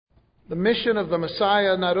the mission of the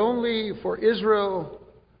Messiah, not only for Israel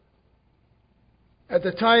at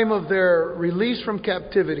the time of their release from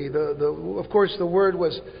captivity. Of course, the word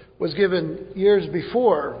was given years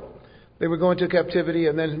before they were going to captivity,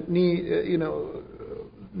 and then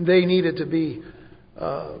they needed to be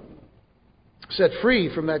set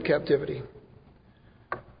free from that captivity.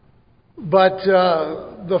 But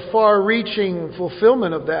the far-reaching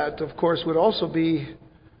fulfillment of that, of course, would also be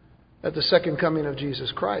at the second coming of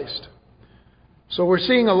Jesus Christ. So we're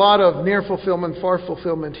seeing a lot of near fulfillment, far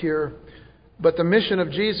fulfillment here. But the mission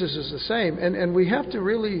of Jesus is the same. And we have to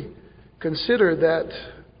really consider that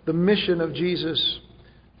the mission of Jesus,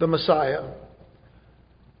 the Messiah,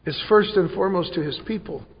 is first and foremost to His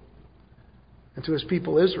people. And to His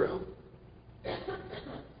people Israel.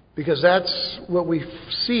 Because that's what we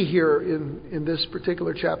see here in this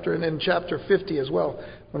particular chapter, and in chapter 50 as well,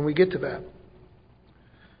 when we get to that.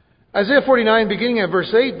 Isaiah 49, beginning at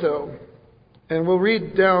verse 8, though, and we'll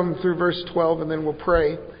read down through verse 12, and then we'll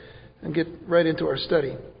pray and get right into our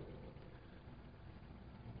study,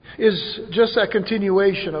 is just a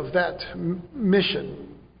continuation of that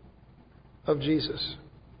mission of Jesus.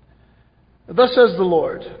 Thus says the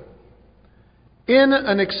Lord, "In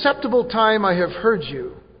an acceptable time I have heard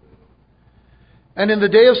you, and in the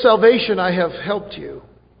day of salvation I have helped you.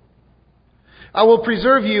 I will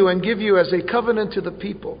preserve you and give you as a covenant to the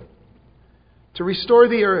people, to restore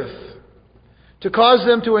the earth, to cause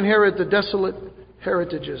them to inherit the desolate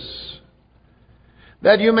heritages,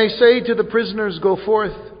 that you may say to the prisoners, go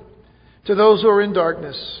forth, to those who are in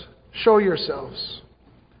darkness, show yourselves.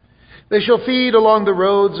 They shall feed along the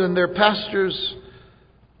roads, and their pastures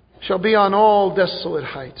shall be on all desolate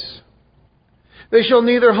heights. They shall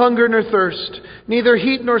neither hunger nor thirst, neither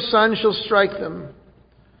heat nor sun shall strike them.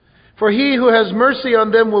 For He who has mercy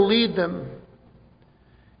on them will lead them.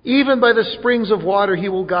 Even by the springs of water He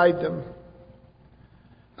will guide them.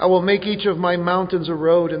 I will make each of my mountains a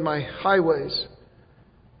road, and my highways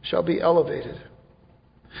shall be elevated.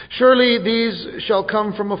 Surely these shall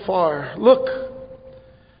come from afar. Look,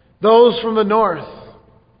 those from the north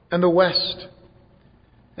and the west,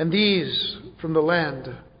 and these from the land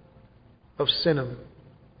of Sinim."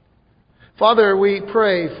 Father, we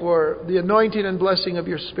pray for the anointing and blessing of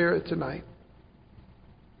your Spirit tonight,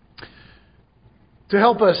 to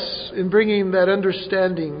help us in bringing that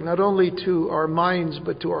understanding not only to our minds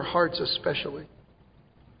but to our hearts especially.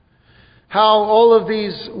 How all of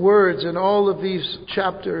these words and all of these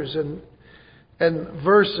chapters and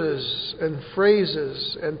verses and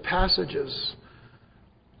phrases and passages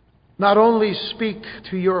not only speak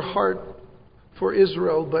to your heart for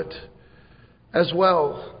Israel, but as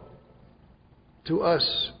well to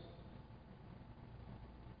us,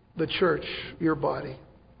 the church, your body.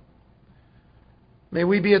 May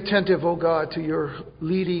we be attentive, O God, to your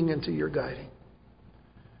leading and to your guiding.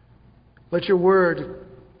 Let your word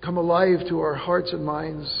come alive to our hearts and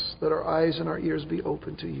minds. Let our eyes and our ears be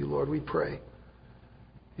open to you, Lord, we pray.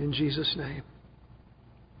 In Jesus' name,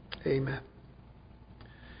 amen.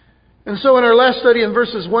 And so in our last study in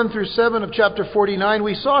verses 1 through 7 of chapter 49,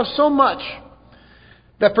 we saw so much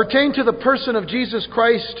that pertained to the person of Jesus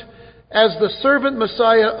Christ as the servant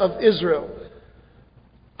Messiah of Israel,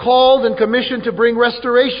 called and commissioned to bring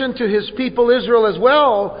restoration to His people Israel, as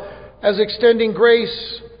well as extending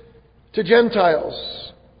grace to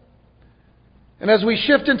Gentiles. And as we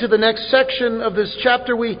shift into the next section of this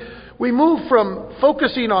chapter, we move from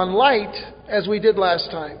focusing on light, as we did last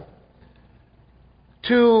time,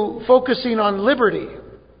 to focusing on liberty.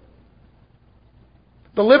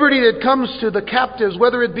 The liberty that comes to the captives,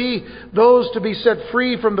 whether it be those to be set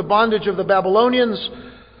free from the bondage of the Babylonians,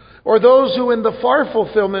 or those who in the far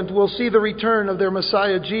fulfillment will see the return of their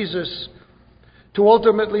Messiah Jesus to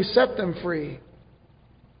ultimately set them free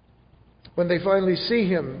when they finally see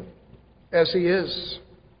Him as He is.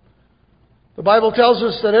 The Bible tells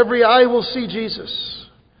us that every eye will see Jesus.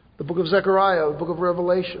 The book of Zechariah, the book of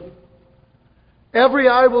Revelation. Every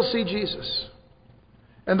eye will see Jesus.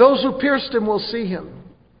 And those who pierced Him will see Him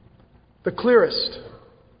the clearest.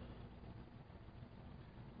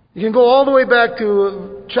 You can go all the way back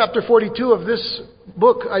to chapter 42 of this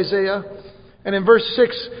book, Isaiah, and in verse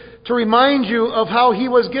 6, to remind you of how He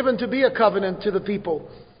was given to be a covenant to the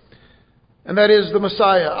people. And that is the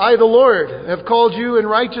Messiah. I, the Lord, have called you in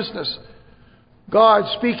righteousness. God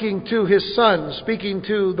speaking to His Son, speaking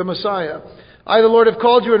to the Messiah. I, the Lord, have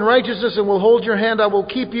called you in righteousness and will hold your hand. I will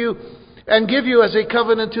keep you and give you as a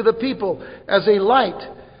covenant to the people, as a light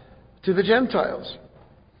to the Gentiles.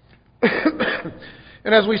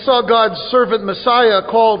 And as we saw God's servant Messiah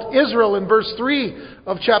called Israel in verse 3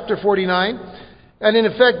 of chapter 49, and in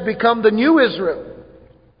effect become the new Israel.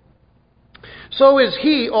 So is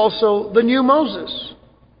He also the new Moses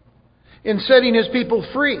in setting His people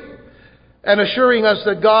free and assuring us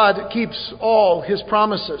that God keeps all His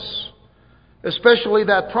promises, especially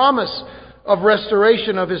that promise of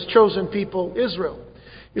restoration of His chosen people, Israel.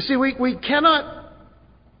 You see, we cannot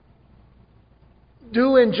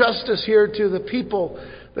do injustice here to the people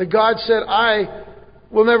that God said, I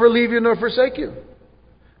will never leave you nor forsake you.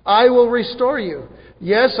 I will restore you.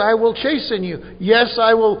 Yes, I will chasten you. Yes,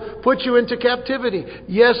 I will put you into captivity.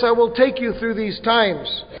 Yes, I will take you through these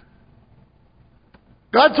times.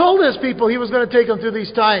 God told His people He was going to take them through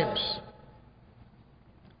these times.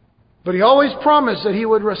 But He always promised that He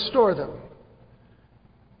would restore them.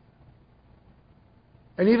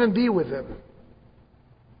 And even be with them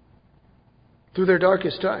through their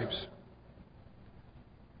darkest times.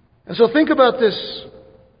 And so think about this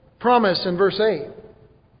promise in verse 8.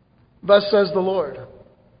 Thus says the Lord,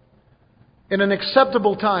 in an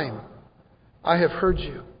acceptable time I have heard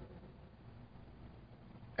you.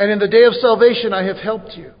 And in the day of salvation I have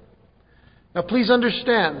helped you. Now please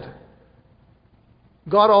understand,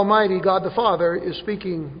 God Almighty, God the Father, is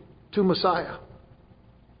speaking to Messiah.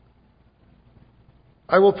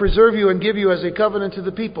 I will preserve you and give you as a covenant to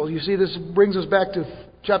the people. You see, this brings us back to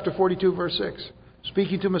chapter 42, verse 6.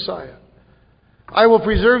 Speaking to Messiah. I will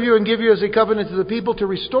preserve you and give you as a covenant to the people to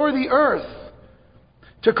restore the earth,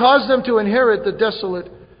 to cause them to inherit the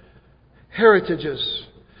desolate heritages.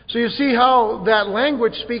 So you see how that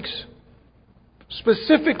language speaks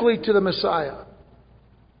specifically to the Messiah,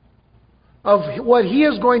 of what He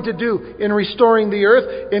is going to do in restoring the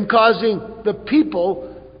earth, in causing the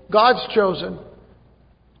people, God's chosen,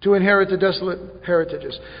 to inherit the desolate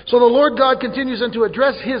heritages. So the Lord God continues then to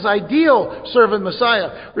address His ideal servant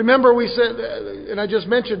Messiah. Remember we said, and I just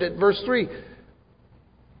mentioned it, verse 3,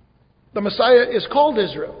 the Messiah is called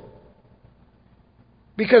Israel,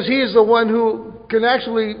 because He is the one who can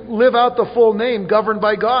actually live out the full name governed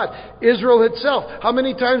by God. Israel itself. How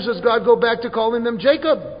many times does God go back to calling them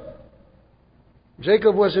Jacob?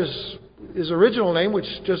 Jacob was his original name, which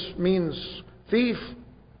just means thief.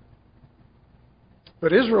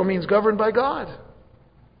 But Israel means governed by God.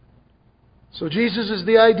 So Jesus is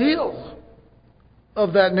the ideal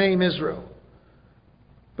of that name, Israel.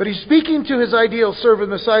 But He's speaking to His ideal servant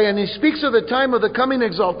Messiah, and He speaks of the time of the coming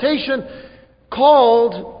exaltation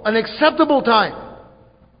called an acceptable time,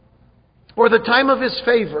 or the time of His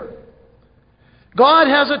favor. God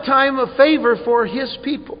has a time of favor for His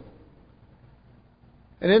people.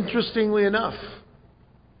 And interestingly enough,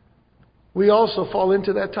 we also fall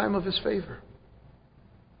into that time of His favor.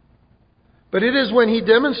 But it is when He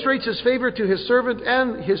demonstrates His favor to His servant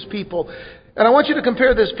and His people. And I want you to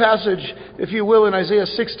compare this passage, if you will, in Isaiah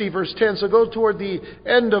 60 verse 10. So go toward the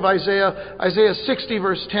end of Isaiah 60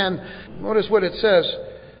 verse 10. Notice what it says.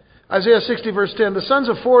 Isaiah 60 verse 10. The sons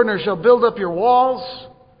of foreigners shall build up your walls,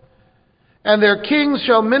 and their kings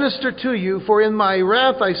shall minister to you. For in my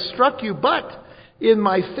wrath I struck you, but in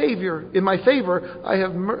my favor I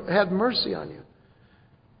have had mercy on you.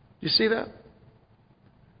 You see that?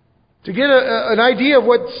 To get an idea of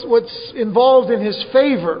what's involved in His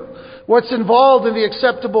favor, what's involved in the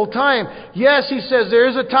acceptable time. Yes, He says, there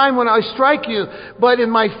is a time when I strike you, but in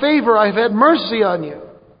my favor I've had mercy on you.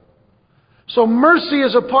 So mercy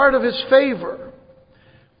is a part of His favor.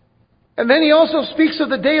 And then He also speaks of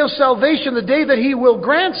the day of salvation, the day that He will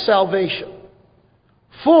grant salvation.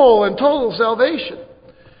 Full and total salvation.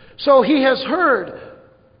 So He has heard,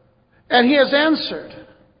 and He has answered.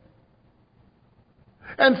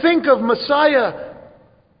 And think of Messiah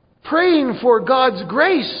praying for God's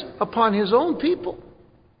grace upon His own people.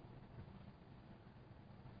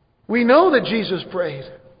 We know that Jesus prayed.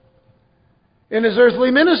 In His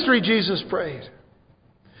earthly ministry, Jesus prayed.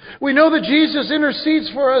 We know that Jesus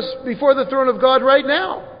intercedes for us before the throne of God right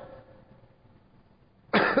now.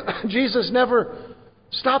 Jesus never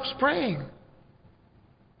stops praying.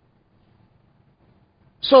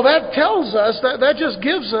 So that tells us, that just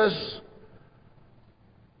gives us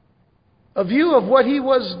a view of what He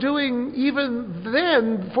was doing even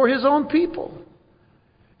then for His own people.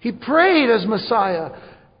 He prayed as Messiah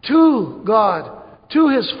to God, to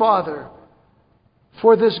His Father,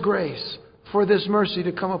 for this grace, for this mercy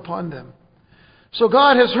to come upon them. So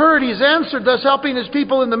God has heard, He's answered, thus helping His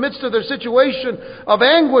people in the midst of their situation of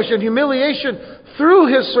anguish and humiliation through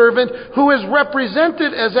His servant, who is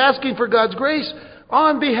represented as asking for God's grace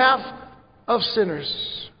on behalf of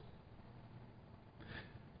sinners.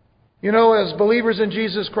 You know, as believers in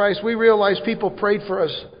Jesus Christ, we realize people prayed for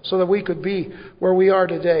us so that we could be where we are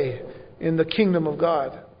today in the kingdom of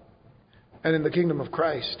God and in the kingdom of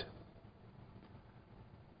Christ.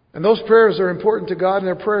 And those prayers are important to God,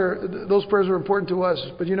 and those prayers are important to us.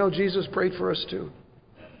 But you know, Jesus prayed for us too.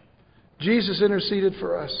 Jesus interceded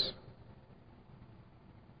for us.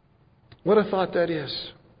 What a thought that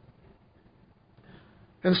is.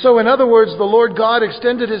 And so, in other words, the Lord God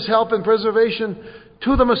extended His help and preservation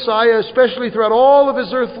to the Messiah, especially throughout all of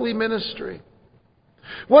His earthly ministry.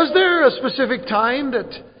 Was there a specific time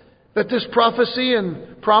that this prophecy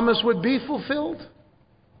and promise would be fulfilled?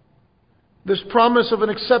 This promise of an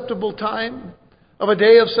acceptable time, of a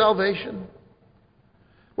day of salvation?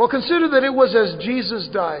 Well, consider that it was as Jesus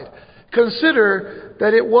died. Consider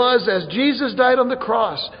that it was as Jesus died on the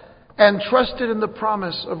cross and trusted in the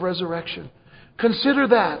promise of resurrection. Consider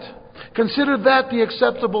that. Consider that the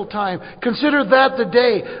acceptable time. Consider that the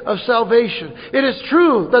day of salvation. It is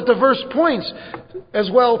true that the verse points as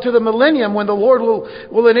well to the millennium when the Lord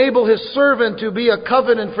will enable His servant to be a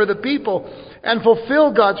covenant for the people and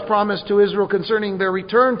fulfill God's promise to Israel concerning their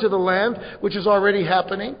return to the land, which is already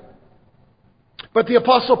happening. But the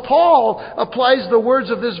Apostle Paul applies the words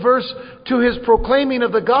of this verse to his proclaiming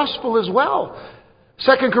of the gospel as well.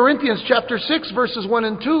 2 Corinthians chapter 6 verses 1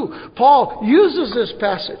 and 2. Paul uses this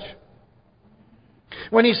passage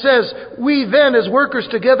when he says, "We then as workers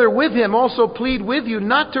together with him also plead with you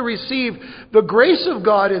not to receive the grace of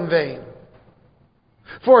God in vain.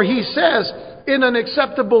 For he says, in an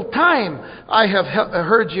acceptable time I have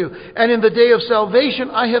heard you, and in the day of salvation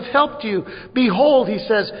I have helped you. Behold," he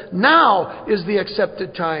says, "now is the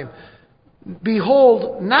accepted time.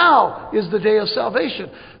 Behold, now is the day of salvation."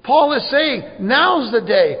 Paul is saying, now's the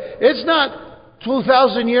day. It's not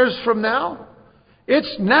 2,000 years from now.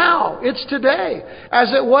 It's now. It's today,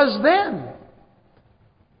 as it was then.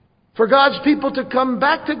 For God's people to come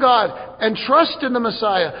back to God and trust in the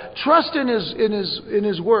Messiah, trust in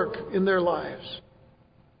His work in their lives.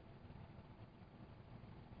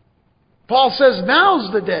 Paul says,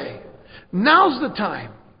 now's the day. Now's the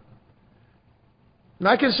time. And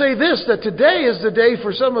I can say this, that today is the day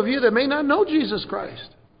for some of you that may not know Jesus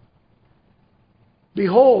Christ.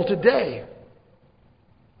 Behold, today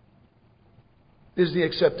is the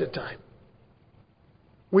accepted time.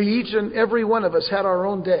 We each and every one of us had our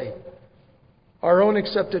own day, our own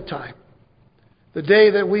accepted time. The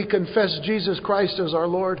day that we confessed Jesus Christ as our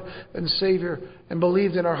Lord and Savior and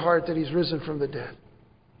believed in our heart that He's risen from the dead.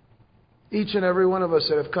 Each and every one of us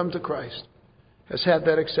that have come to Christ has had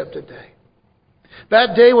that accepted day.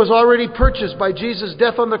 That day was already purchased by Jesus'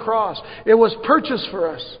 death on the cross. It was purchased for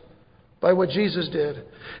us by what Jesus did.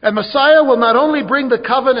 And Messiah will not only bring the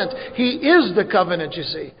covenant, He is the covenant, you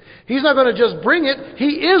see. He's not going to just bring it,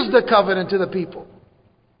 He is the covenant to the people.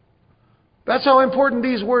 That's how important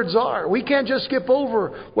these words are. We can't just skip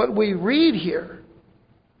over what we read here.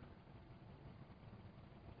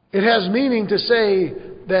 It has meaning to say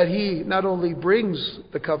that He not only brings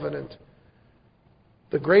the covenant,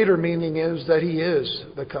 the greater meaning is that He is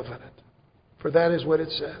the covenant. For that is what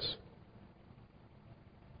it says.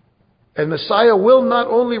 And Messiah will not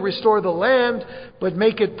only restore the land, but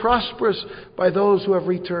make it prosperous by those who have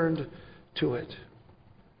returned to it.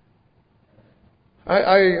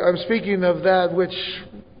 I'm speaking of that which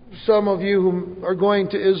some of you who are going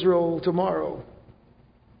to Israel tomorrow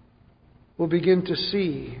will begin to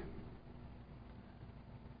see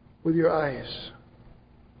with your eyes.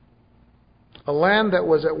 A land that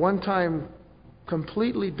was at one time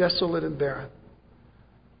completely desolate and barren.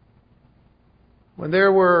 When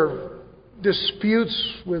there were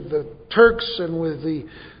disputes with the Turks and with the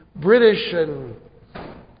British and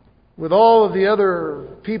with all of the other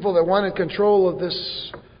people that wanted control of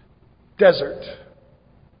this desert.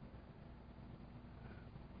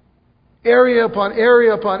 Area upon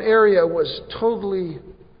area upon area was totally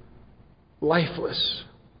lifeless.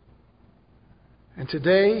 And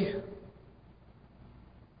today,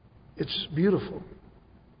 it's beautiful.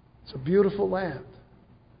 It's a beautiful land.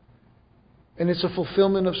 And it's a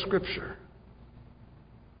fulfillment of Scripture.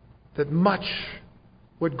 That much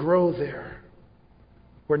would grow there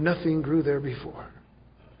where nothing grew there before.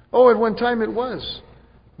 Oh, at one time it was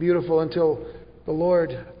beautiful until the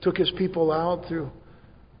Lord took His people out through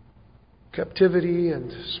captivity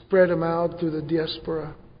and spread them out through the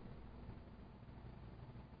diaspora.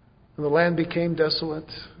 And the land became desolate.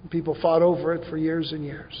 People fought over it for years and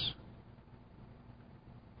years.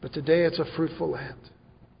 But today it's a fruitful land.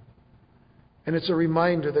 And it's a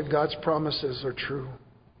reminder that God's promises are true.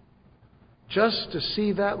 Just to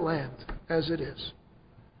see that land as it is.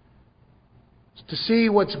 To see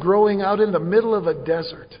what's growing out in the middle of a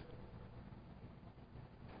desert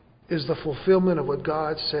is the fulfillment of what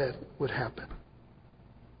God said would happen.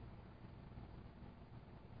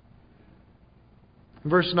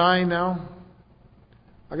 Verse 9 now.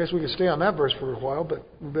 I guess we could stay on that verse for a while, but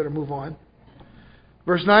we better move on.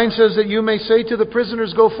 Verse 9 says that you may say to the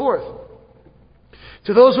prisoners, go forth.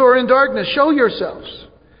 To those who are in darkness, show yourselves.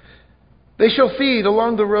 They shall feed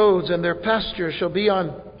along the roads, and their pasture shall be on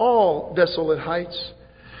all desolate heights.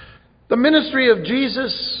 The ministry of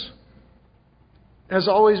Jesus has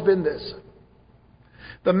always been this.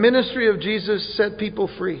 The ministry of Jesus set people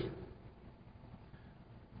free.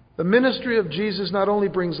 The ministry of Jesus not only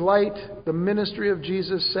brings light, the ministry of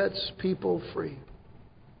Jesus sets people free.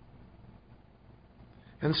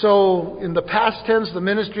 And so, in the past tense, the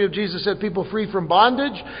ministry of Jesus set people free from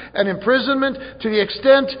bondage and imprisonment to the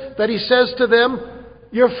extent that He says to them,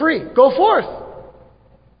 you're free. Go forth.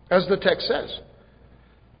 As the text says.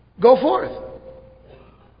 Go forth.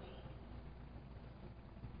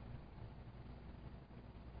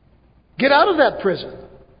 Get out of that prison.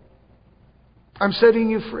 I'm setting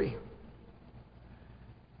you free.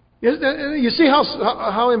 You see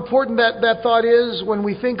how important that thought is when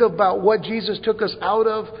we think about what Jesus took us out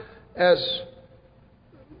of, as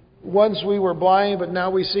once we were blind, but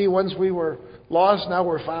now we see. Once we were lost, now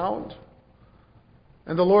we're found.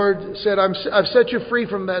 And the Lord said, I've set you free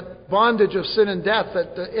from that bondage of sin and death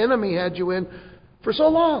that the enemy had you in for so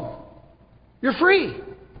long. You're free.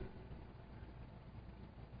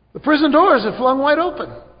 The prison doors are flung wide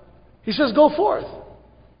open. He says, go forth.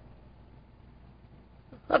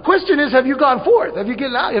 The question is, have you gone forth? Have you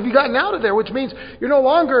gotten out of there? Which means you're no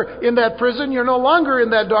longer in that prison. You're no longer in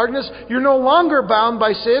that darkness. You're no longer bound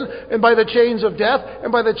by sin and by the chains of death and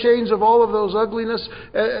by the chains of all of those uglinesses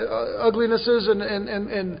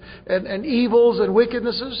and evils and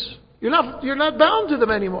wickednesses. You're not bound to them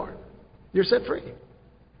anymore. You're set free.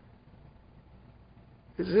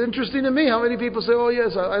 It's interesting to me how many people say, oh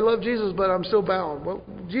yes, I love Jesus, but I'm still bound. Well,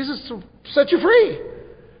 Jesus set you free.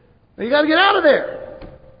 And you got to get out of there.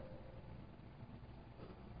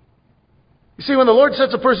 You see, when the Lord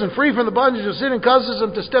sets a person free from the bondage of sin and causes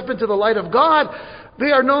them to step into the light of God,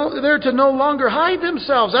 they're to no longer hide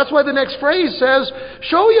themselves. That's why the next phrase says,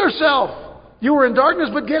 show yourself. You were in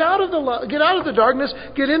darkness, but get out of the darkness,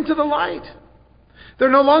 get into the light.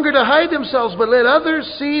 They're no longer to hide themselves, but let others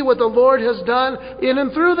see what the Lord has done in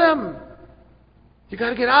and through them. You got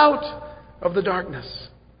to get out of the darkness.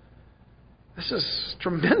 This is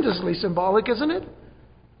tremendously symbolic, isn't it?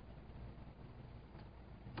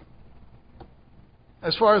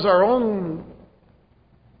 As far as our own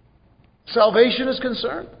salvation is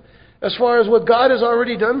concerned, as far as what God has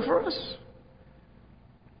already done for us,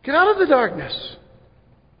 get out of the darkness.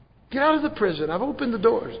 Get out of the prison. I've opened the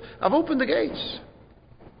doors. I've opened the gates.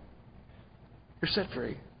 You're set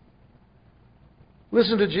free.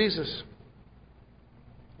 Listen to Jesus.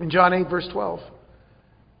 In John 8, verse 12.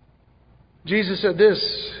 Jesus said this.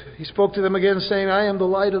 He spoke to them again, saying, I am the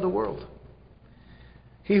light of the world.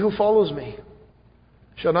 He who follows me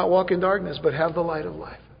shall not walk in darkness, but have the light of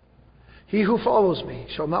life. He who follows me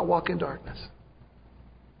shall not walk in darkness.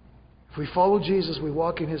 If we follow Jesus, we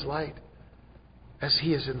walk in His light as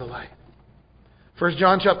He is in the light. 1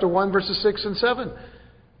 John chapter 1, verses 6 and 7.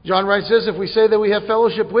 John writes this, if we say that we have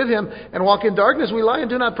fellowship with Him and walk in darkness, we lie and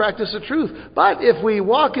do not practice the truth. But if we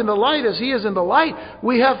walk in the light as He is in the light,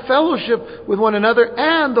 we have fellowship with one another,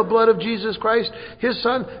 and the blood of Jesus Christ, His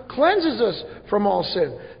Son, cleanses us from all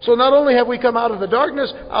sin. So not only have we come out of the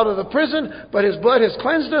darkness, out of the prison, but His blood has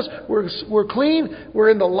cleansed us. We're clean. We're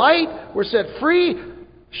in the light. We're set free.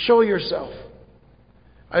 Show yourself.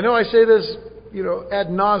 I know I say this ad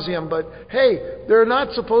nauseum, but hey, there are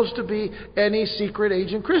not supposed to be any secret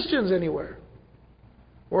agent Christians anywhere.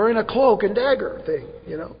 Or in a cloak and dagger thing,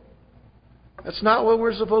 That's not what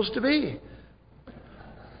we're supposed to be.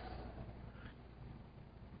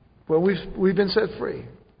 Well, we've been set free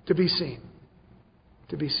to be seen.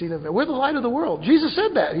 To be seen of men. We're the light of the world. Jesus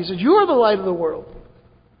said that. He said, you are the light of the world.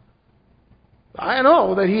 I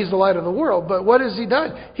know that He's the light of the world, but what has He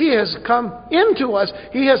done? He has come into us.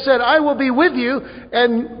 He has said, I will be with you,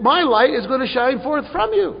 and my light is going to shine forth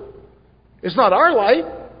from you. It's not our light.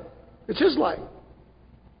 It's His light.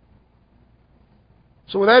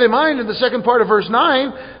 So with that in mind, in the second part of verse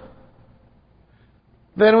 9,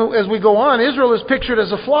 then as we go on, Israel is pictured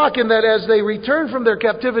as a flock in that as they return from their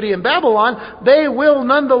captivity in Babylon, they will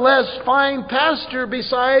nonetheless find pasture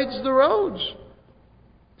besides the roads.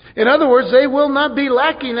 In other words, they will not be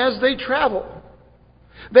lacking as they travel.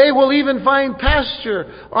 They will even find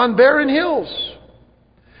pasture on barren hills.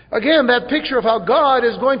 Again, that picture of how God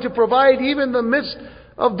is going to provide even in the midst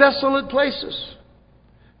of desolate places.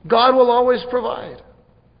 God will always provide.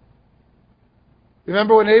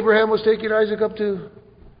 Remember when Abraham was taking Isaac up to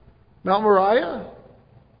Mount Moriah?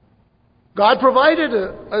 God provided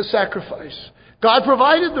a sacrifice. God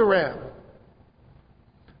provided the ram.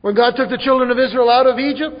 When God took the children of Israel out of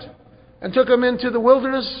Egypt and took them into the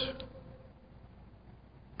wilderness,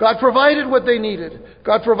 God provided what they needed.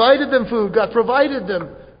 God provided them food. God provided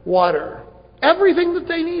them water. Everything that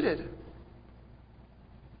they needed.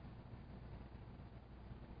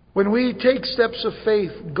 When we take steps of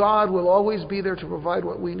faith, God will always be there to provide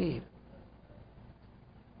what we need.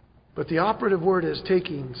 But the operative word is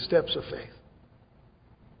taking steps of faith.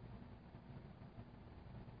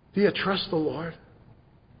 Do you trust the Lord?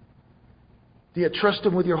 Do you trust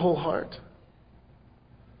Him with your whole heart?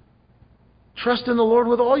 Trust in the Lord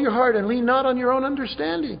with all your heart and lean not on your own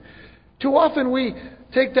understanding. Too often we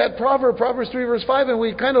take that proverb, Proverbs 3 verse 5, and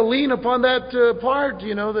we kind of lean upon that part,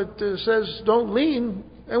 that says don't lean,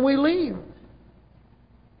 and we lean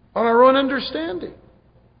on our own understanding.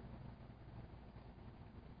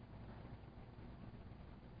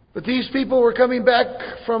 But these people were coming back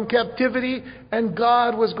from captivity, and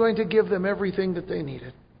God was going to give them everything that they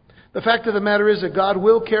needed. The fact of the matter is that God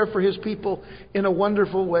will care for His people in a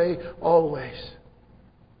wonderful way, always.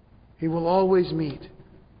 He will always meet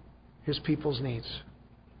His people's needs.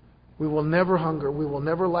 We will never hunger. We will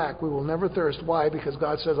never lack. We will never thirst. Why? Because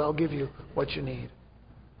God says, I'll give you what you need.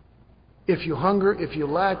 If you hunger, if you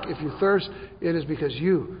lack, if you thirst, it is because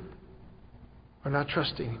you are not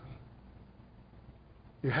trusting me.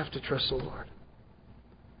 You have to trust the Lord.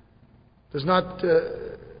 Does not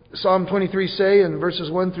Psalm 23 say in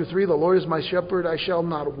verses 1 through 3, the Lord is my shepherd, I shall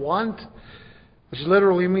not want, which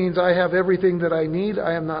literally means I have everything that I need.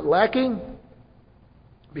 I am not lacking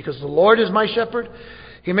because the Lord is my shepherd.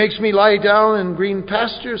 He makes me lie down in green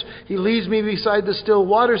pastures. He leads me beside the still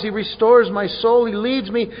waters. He restores my soul. He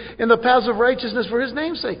leads me in the paths of righteousness for His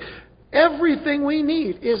name's sake. Everything we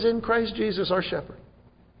need is in Christ Jesus, our shepherd.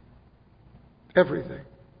 Everything.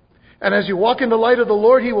 And as you walk in the light of the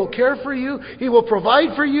Lord, He will care for you. He will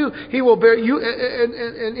provide for you. He will bear you,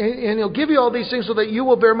 and He'll give you all these things so that you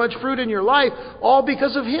will bear much fruit in your life, all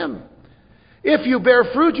because of Him. If you bear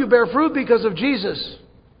fruit because of Jesus.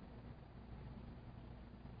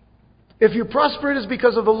 If you prosper, it is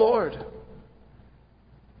because of the Lord.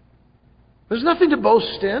 There's nothing to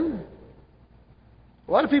boast in.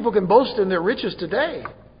 A lot of people can boast in their riches today.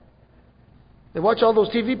 They watch all those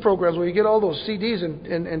TV programs where you get all those CDs and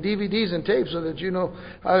DVDs and tapes so that you know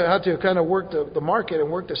how to kind of work the market and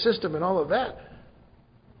work the system and all of that.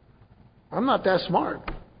 I'm not that smart.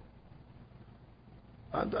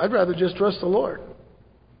 I'd rather just trust the Lord.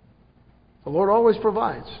 The Lord always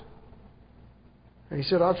provides. And He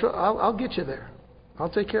said, I'll get you there. I'll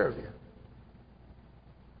take care of you.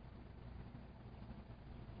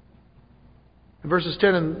 In verses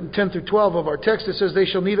 10 through 12 of our text, it says, they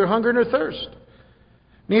shall neither hunger nor thirst.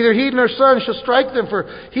 Neither heat nor sun shall strike them, for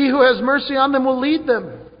He who has mercy on them will lead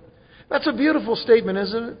them. That's a beautiful statement,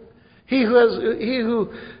 isn't it? He who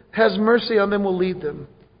has mercy on them will lead them.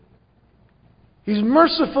 He's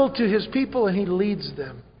merciful to His people and He leads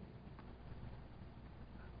them.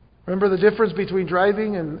 Remember the difference between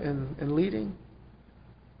driving and leading?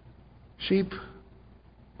 Sheep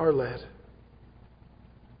are led.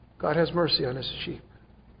 God has mercy on His sheep.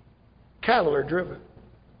 Cattle are driven.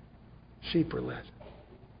 Sheep are led.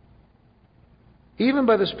 Even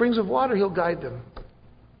by the springs of water, He'll guide them.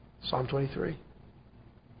 Psalm 23.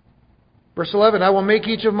 Verse 11, I will make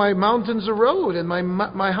each of my mountains a road, and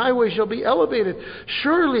my highway shall be elevated.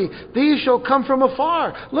 Surely these shall come from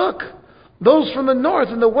afar. Look, those from the north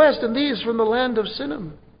and the west, and these from the land of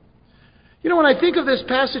Sinim. You know, when I think of this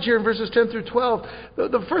passage here in verses 10 through 12,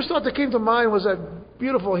 the first thought that came to mind was that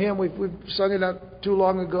beautiful hymn. We've sung it not too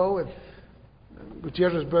long ago, and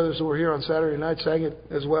Gutierrez brothers who were here on Saturday night sang it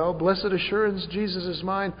as well. Blessed assurance, Jesus is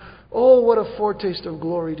mine. Oh, what a foretaste of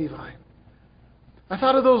glory divine. I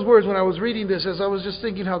thought of those words when I was reading this as I was just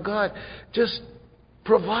thinking how God just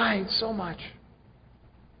provides so much.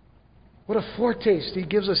 What a foretaste He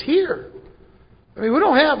gives us here. I mean, we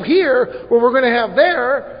don't have here what we're going to have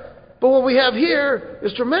there, but what we have here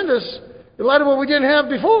is tremendous in light of what we didn't have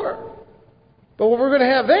before. But what we're going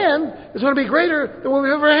to have then is going to be greater than what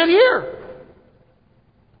we've ever had here.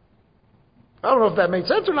 I don't know if that made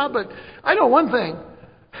sense or not, but I know one thing.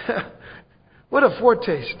 What a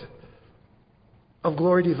foretaste of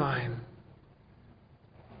glory divine.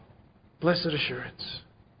 Blessed assurance,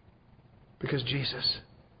 because Jesus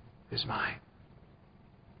is mine.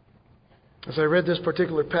 As I read this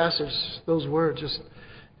particular passage, those words just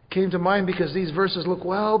came to mind because these verses look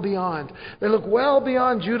well beyond. They look well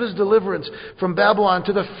beyond Judah's deliverance from Babylon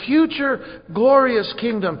to the future glorious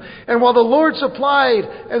kingdom. And while the Lord supplied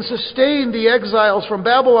and sustained the exiles from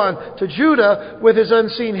Babylon to Judah with His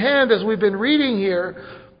unseen hand, as we've been reading here,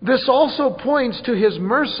 This also points to His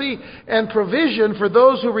mercy and provision for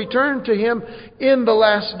those who return to Him in the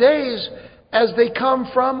last days as they come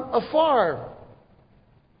from afar.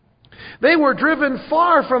 They were driven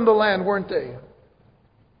far from the land, weren't they?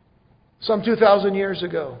 Some 2,000 years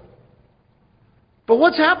ago. But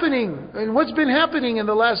what's happening, and what's been happening in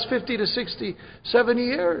the last 50 to 60, 70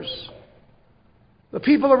 years? The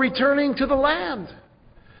people are returning to the land.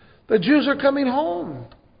 The Jews are coming home.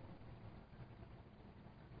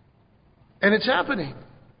 And it's happening.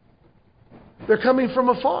 They're coming from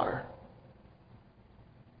afar.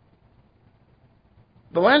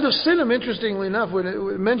 The land of Sinim, interestingly enough, when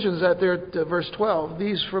it mentions that there at verse 12,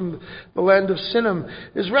 these from the land of Sinim,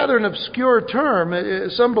 is rather an obscure term.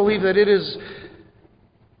 Some believe that it is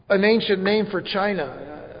an ancient name for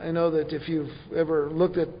China. I know that if you've ever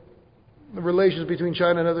looked at the relations between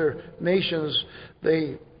China and other nations,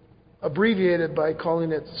 they abbreviate it by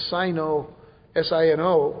calling it Sino,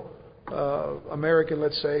 S-I-N-O, American,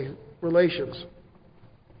 let's say, relations.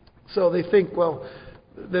 So they think, well,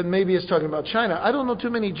 then maybe it's talking about China. I don't know too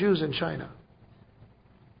many Jews in China.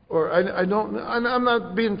 Or I don't. I'm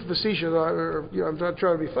not being facetious, or I'm not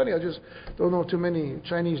trying to be funny. I just don't know too many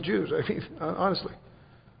Chinese Jews. I mean, honestly.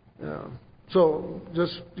 So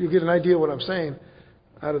just you get an idea what I'm saying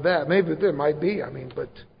out of that. Maybe there might be. I mean, but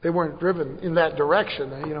they weren't driven in that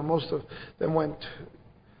direction. Most of them went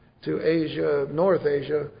to Asia, North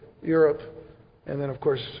Asia, Europe, and then of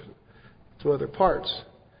course to other parts.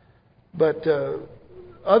 But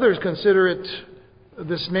others consider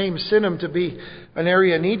this name Sinim to be an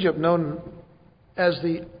area in Egypt known as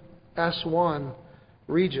the Aswan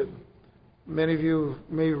region. Many of you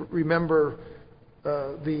may remember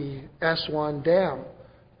the Aswan Dam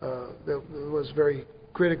that was very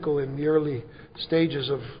critical in the early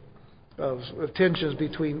stages of tensions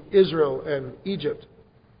between Israel and Egypt.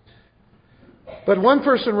 But one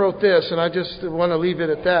person wrote this, and I just want to leave it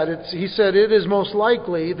at that. He said, it is most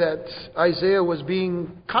likely that Isaiah was being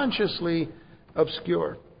consciously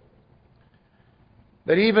obscure.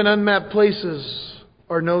 That even unmapped places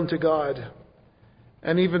are known to God,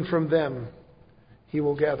 and even from them He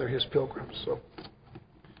will gather His pilgrims. So,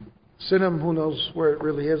 Sinim, who knows where it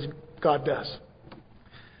really is? God does.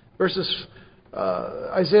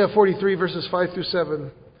 Isaiah 43, verses 5 through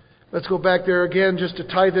 7. Let's go back there again just to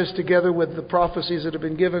tie this together with the prophecies that have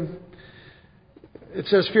been given. It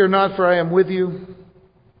says, fear not, for I am with you.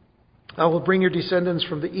 I will bring your descendants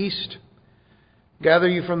from the east, gather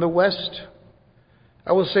you from the west.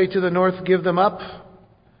 I will say to the north, give them up,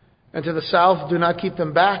 and to the south, do not keep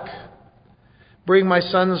them back. Bring my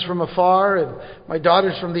sons from afar and my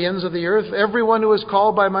daughters from the ends of the earth. Everyone who is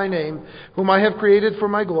called by my name, whom I have created for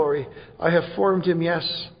my glory, I have formed him.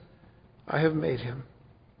 Yes, I have made him.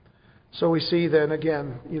 So we see then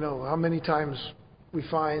again, how many times we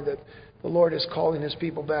find that the Lord is calling His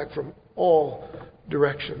people back from all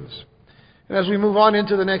directions. And as we move on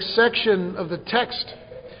into the next section of the text,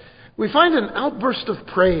 we find an outburst of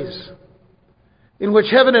praise in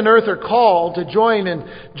which heaven and earth are called to join in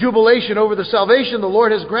jubilation over the salvation the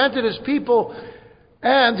Lord has granted His people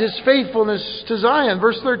and His faithfulness to Zion.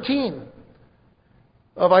 Verse 13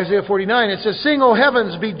 of Isaiah 49, it says, sing, O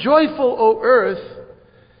heavens, be joyful, O earth,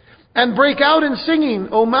 and break out in singing,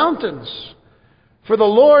 O mountains, for the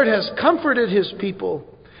Lord has comforted His people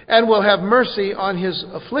and will have mercy on His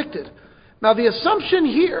afflicted. Now the assumption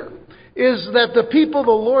here is that the people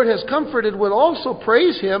the Lord has comforted would also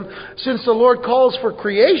praise Him, since the Lord calls for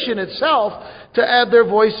creation itself to add their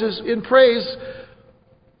voices in praise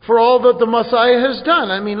for all that the Messiah has done.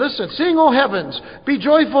 I mean, listen, sing, O heavens, be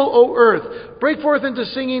joyful, O earth, break forth into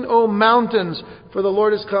singing, O mountains, for the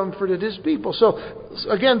Lord has comforted His people. So,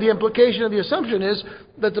 again, the implication of the assumption is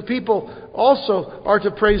that the people also are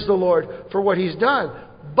to praise the Lord for what He's done.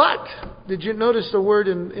 But, did you notice the word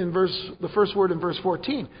the first word in verse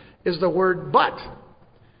 14 is the word but.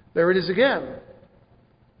 There it is again.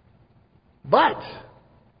 But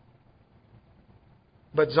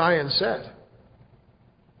Zion said,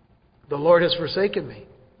 the Lord has forsaken me,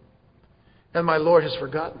 and my Lord has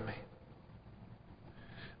forgotten me.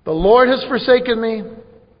 The Lord has forsaken me.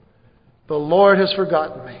 The Lord has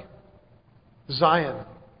forgotten me. Zion.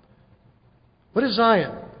 What is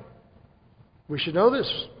Zion? We should know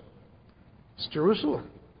this. It's Jerusalem.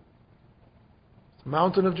 The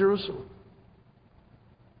mountain of Jerusalem.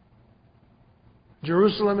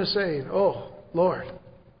 Jerusalem is saying, oh, Lord,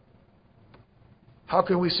 how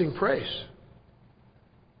can we sing praise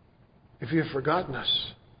if you have forgotten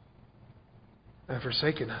us and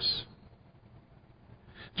forsaken us?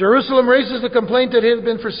 Jerusalem raises the complaint that it had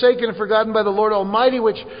been forsaken and forgotten by the Lord Almighty,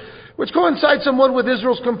 which Which coincides somewhat with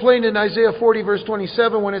Israel's complaint in Isaiah 40 verse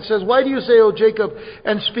 27 when it says, "Why do you say, O Jacob,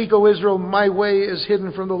 and speak, O Israel, my way is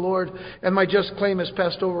hidden from the Lord, and my just claim is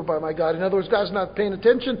passed over by my God." In other words, God's not paying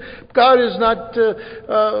attention. God is not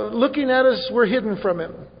looking at us. We're hidden from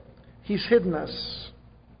Him. He's hidden us.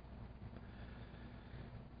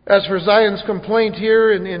 As for Zion's complaint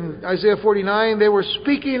here in Isaiah 49, they were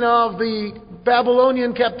speaking of the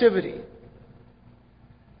Babylonian captivity.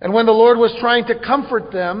 And when the Lord was trying to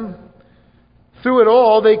comfort them through it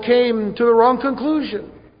all, they came to the wrong conclusion.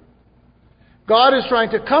 God is trying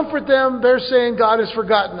to comfort them. They're saying God has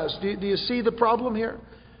forgotten us. Do you see the problem here?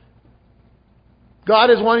 God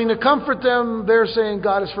is wanting to comfort them. They're saying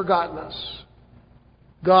God has forgotten us.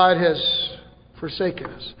 God has forsaken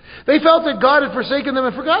us. They felt that God had forsaken them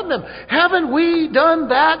and forgotten them. Haven't we done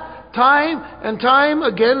that time and time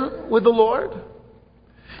again with the Lord?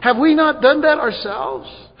 Have we not done that ourselves?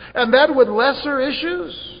 And that with lesser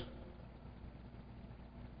issues?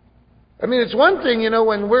 I mean, it's one thing,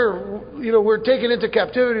 when we're taken into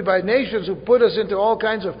captivity by nations who put us into all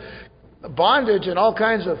kinds of bondage and all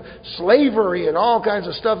kinds of slavery and all kinds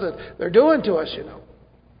of stuff that they're doing to us,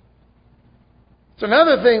 It's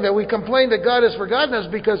another thing that we complain that God has forgotten us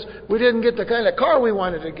because we didn't get the kind of car we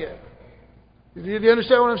wanted to get. Do you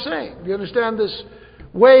understand what I'm saying? Do you understand this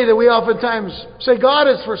way that we oftentimes say God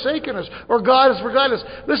has forsaken us or God has forgotten us?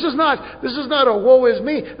 This is not a woe is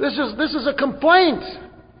me. This is a complaint.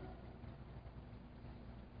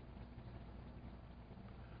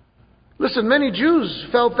 Listen, many Jews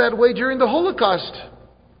felt that way during the Holocaust.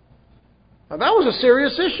 Now, that was a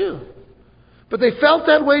serious issue. But they felt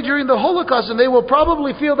that way during the Holocaust, and they will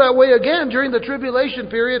probably feel that way again during the tribulation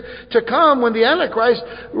period to come when the Antichrist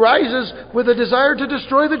rises with a desire to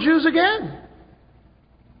destroy the Jews again.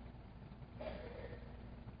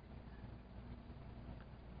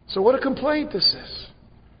 So what a complaint this is.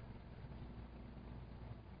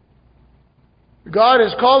 God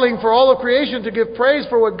is calling for all of creation to give praise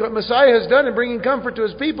for what Messiah has done in bringing comfort to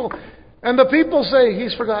His people. And the people say,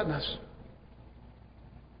 He's forgotten us.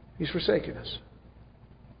 He's forsaken us.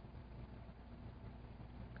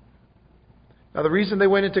 Now, the reason they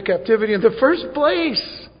went into captivity in the first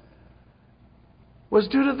place was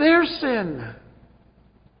due to their sin.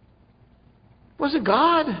 It wasn't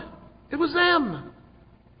God. It was them.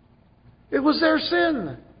 It was their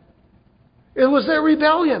sin. It was their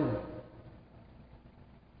rebellion.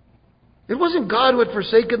 It wasn't God who had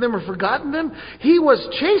forsaken them or forgotten them. He was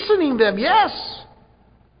chastening them, yes.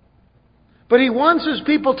 But He wants His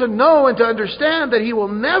people to know and to understand that He will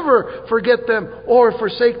never forget them or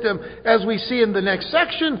forsake them, as we see in the next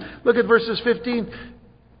section. Look at verses 15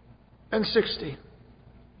 and 16.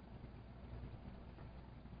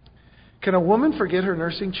 Can a woman forget her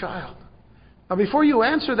nursing child? Now, before you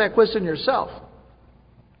answer that question yourself,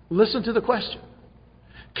 listen to the question.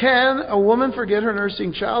 Can a woman forget her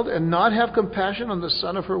nursing child and not have compassion on the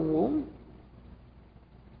son of her womb?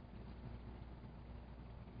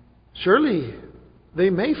 Surely they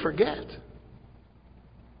may forget.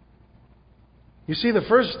 You see, the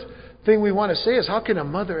first thing we want to say is, how can a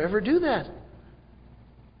mother ever do that?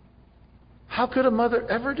 How could a mother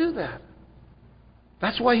ever do that?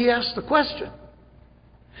 That's why he asked the question.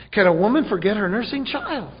 Can a woman forget her nursing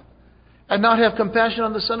child and not have compassion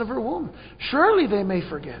on the son of her womb? Surely they may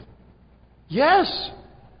forget. Yes,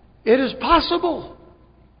 it is possible.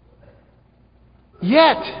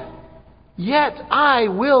 Yet I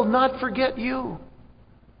will not forget you.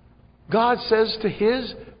 God says to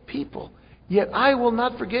His people, yet I will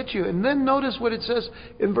not forget you. And then notice what it says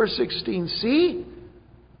in verse 16. See?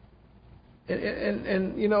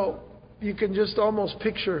 And you can just almost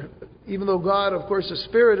picture, even though God, of course, is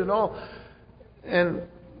spirit and all, and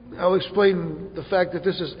I'll explain the fact that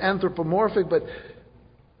this is anthropomorphic, but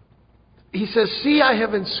He says, see, I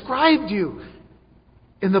have inscribed you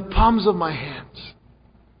in the palms of my hands.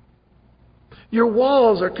 Your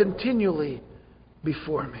walls are continually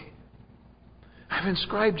before me. I've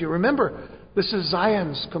inscribed you. Remember, this is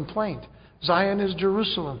Zion's complaint. Zion is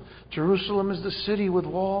Jerusalem. Jerusalem is the city with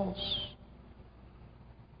walls.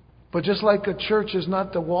 But just like a church is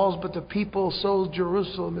not the walls but the people, so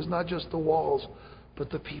Jerusalem is not just the walls but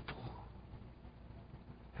the people.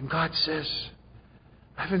 And God says,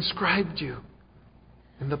 I've inscribed you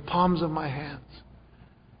in the palms of my hands.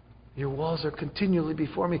 Your walls are continually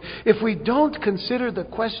before me. If we don't consider the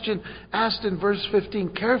question asked in verse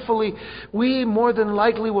 15 carefully, we more than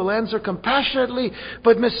likely will answer compassionately,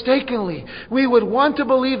 but mistakenly. We would want to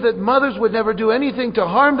believe that mothers would never do anything to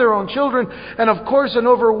harm their own children. And of course, an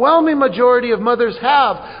overwhelming majority of mothers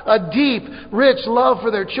have a deep, rich love for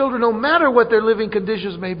their children, no matter what their living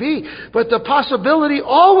conditions may be. But the possibility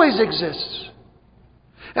always exists.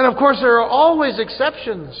 And of course, there are always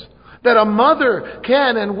exceptions. That a mother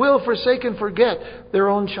can and will forsake and forget their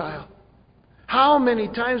own child. How many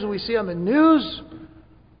times do we see on the news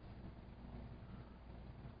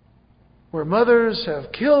where mothers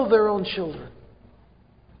have killed their own children?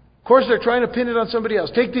 Of course, they're trying to pin it on somebody else.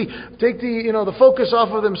 Take the focus off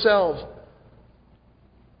of themselves.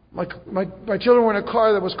 My children were in a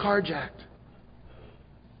car that was carjacked.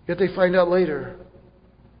 Yet they find out later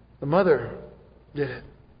the mother did it.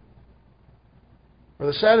 Or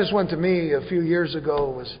the saddest one to me a few years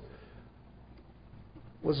ago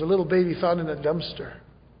was a little baby found in a dumpster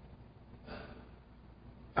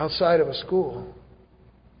outside of a school.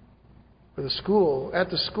 At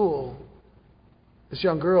the school, this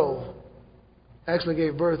young girl actually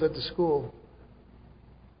gave birth at the school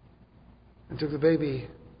and took the baby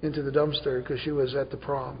into the dumpster because she was at the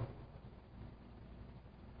prom.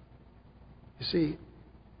 You see,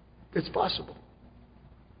 it's possible.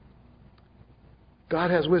 God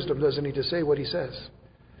has wisdom, doesn't He, to say what He says.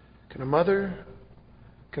 Can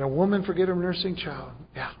a woman forget her nursing child?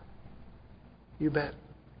 Yeah. You bet.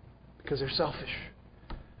 Because they're selfish.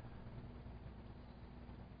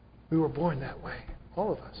 We were born that way.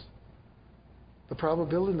 All of us. The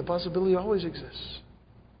probability and the possibility always exists.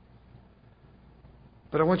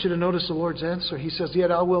 But I want you to notice the Lord's answer. He says,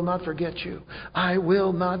 yet I will not forget you. I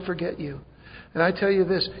will not forget you. And I tell you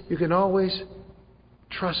this, you can always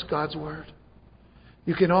trust God's word.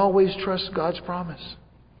 You can always trust God's promise.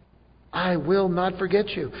 I will not forget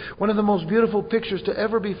you. One of the most beautiful pictures to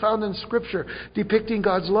ever be found in Scripture depicting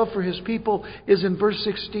God's love for His people is in verse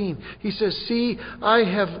 16. He says, see, I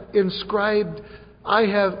have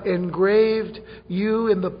engraved you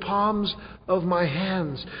in the palms of my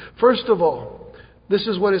hands. First of all, this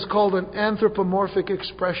is what is called an anthropomorphic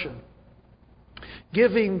expression.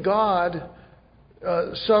 Giving God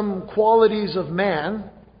some qualities of man.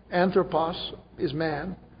 Anthropos is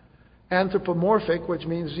man. Anthropomorphic, which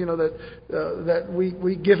means, that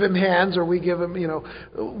we give Him hands, or we give Him,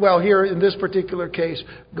 well, here in this particular case,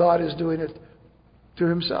 God is doing it to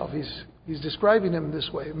Himself. He's describing Him this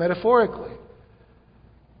way, metaphorically.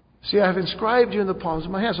 See, I have inscribed you in the palms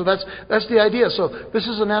of my hands. So that's the idea. So this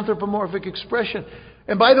is an anthropomorphic expression.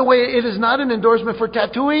 And by the way, it is not an endorsement for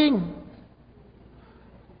tattooing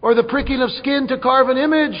or the pricking of skin to carve an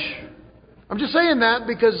image. I'm just saying that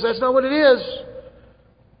because that's not what it is.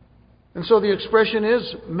 And so the expression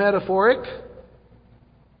is metaphoric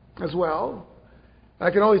as well.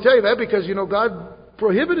 I can only tell you that because, God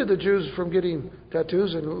prohibited the Jews from getting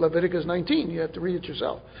tattoos in Leviticus 19. You have to read it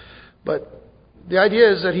yourself. But the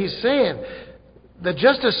idea is that He's saying that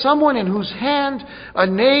just as someone in whose hand a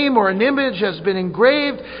name or an image has been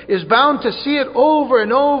engraved is bound to see it over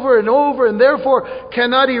and over and over and therefore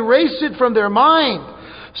cannot erase it from their mind,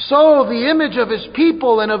 so the image of His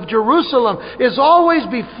people and of Jerusalem is always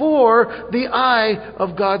before the eye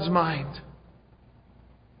of God's mind.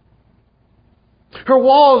 Her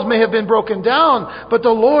walls may have been broken down, but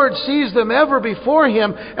the Lord sees them ever before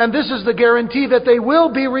Him, and this is the guarantee that they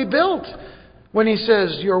will be rebuilt when He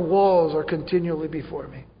says, your walls are continually before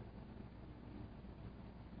me.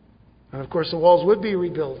 And of course the walls would be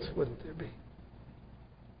rebuilt, wouldn't there be?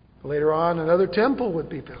 Later on another temple would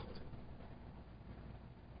be built.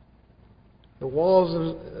 The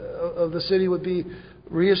walls of the city would be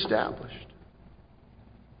reestablished.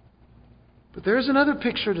 But there's another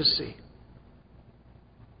picture to see.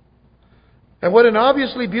 And what an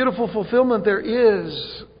obviously beautiful fulfillment there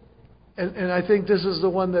is, and I think this is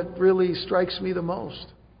the one that really strikes me the most.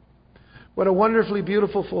 What a wonderfully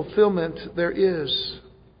beautiful fulfillment there is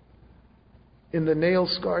in the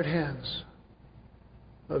nail-scarred hands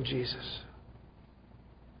of Jesus.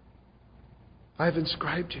 I have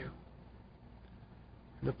inscribed you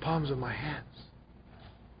in the palms of my hands.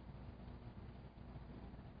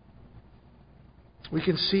 We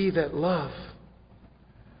can see that love.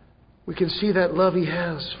 We can see that love He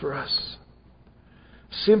has for us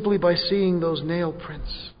simply by seeing those nail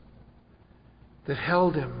prints that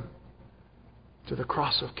held Him to the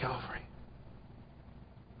cross of Calvary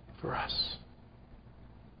for us.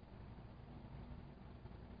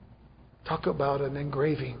 Talk about an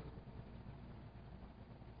engraving.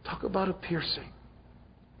 Talk about a piercing.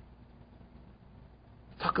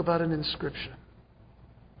 Talk about an inscription.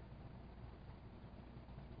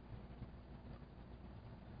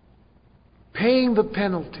 paying the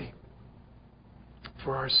penalty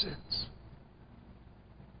for our sins.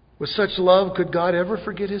 With such love, could God ever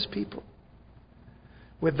forget His people?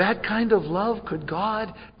 With that kind of love, could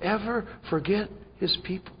God ever forget His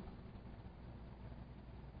people?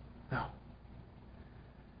 No.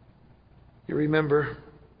 You remember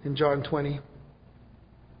in John 20,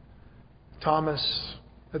 Thomas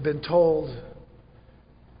had been told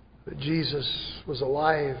that Jesus was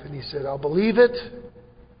alive, and he said, "I'll believe it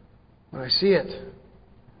when I see it.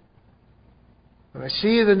 When I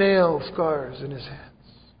see the nail scars in His hands.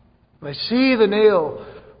 When I see the nail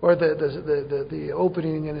or the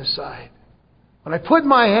opening in His side. When I put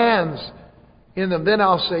my hands in them, then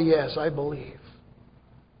I'll say, yes, I believe."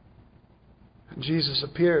 And Jesus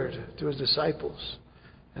appeared to His disciples,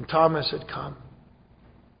 and Thomas had come.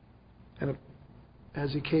 And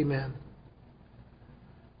as he came in,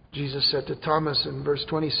 Jesus said to Thomas in verse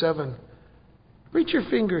 27, "Reach your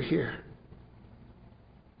finger here."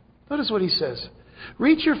 Notice what He says.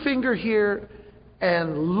 "Reach your finger here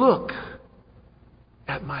and look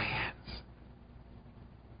at my hands."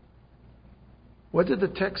 What did the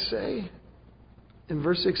text say in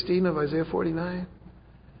verse 16 of Isaiah 49?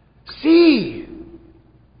 See,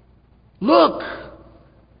 look,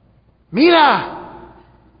 mira,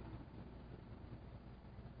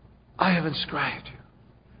 I have inscribed you.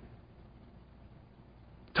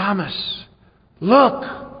 Thomas, look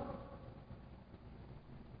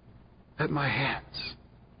at my hands.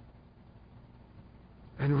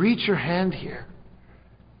 And reach your hand here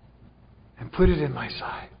and put it in my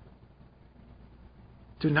side.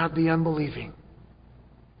 Do not be unbelieving,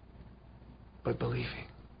 but believing.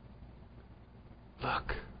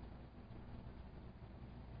 Look.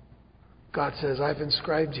 God says, I've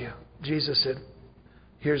inscribed you. Jesus said,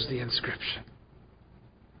 here's the inscription.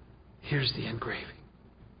 Here's the engraving.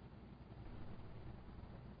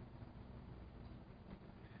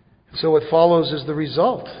 And so what follows is the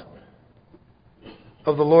result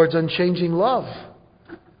of the Lord's unchanging love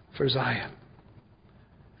for Zion.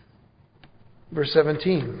 Verse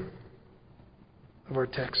 17 of our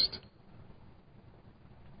text.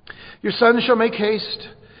 Your sons shall make haste.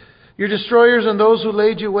 Your destroyers and those who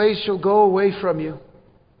laid you waste shall go away from you.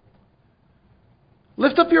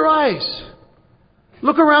 Lift up your eyes.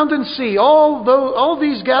 Look around and see. All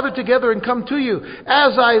these gather together and come to you.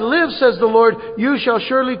 As I live, says the Lord, you shall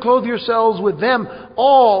surely clothe yourselves with them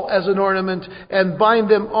all as an ornament and bind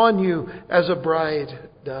them on you as a bride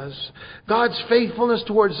does. God's faithfulness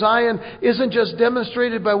towards Zion isn't just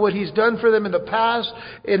demonstrated by what He's done for them in the past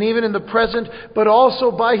and even in the present, but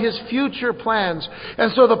also by His future plans.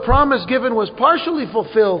 And so the promise given was partially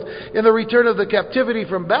fulfilled in the return of the captivity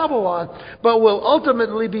from Babylon, but will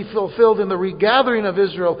ultimately be fulfilled in the regathering of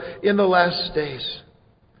Israel in the last days.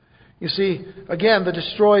 You see, again, the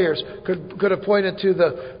destroyers could have pointed to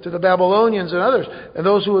the Babylonians and others, and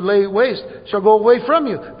those who would lay waste shall go away from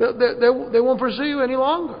you. They won't pursue you any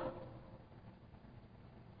longer.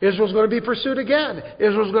 Israel's going to be pursued again.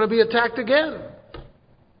 Israel's going to be attacked again.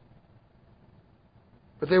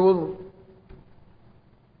 But they will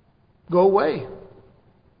go away.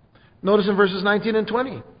 Notice in verses 19 and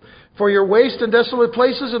 20. For your waste and desolate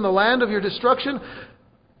places in the land of your destruction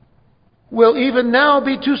will even now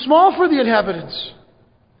be too small for the inhabitants.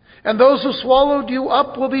 And those who swallowed you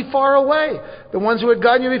up will be far away. The ones who had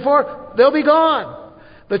gotten you before, they'll be gone.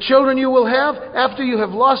 The children you will have, after you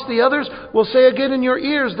have lost the others, will say again in your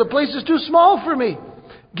ears, the place is too small for me.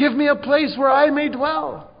 Give me a place where I may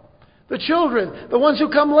dwell. The children, the ones who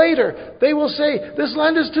come later, they will say, this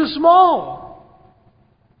land is too small.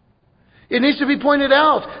 It needs to be pointed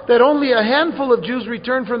out that only a handful of Jews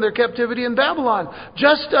returned from their captivity in Babylon.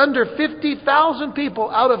 Just under 50,000 people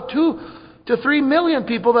out of 2 to 3 million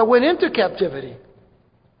people that went into captivity.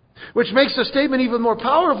 Which makes the statement even more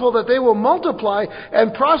powerful that they will multiply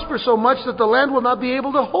and prosper so much that the land will not be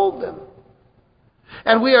able to hold them.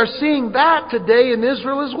 And we are seeing that today in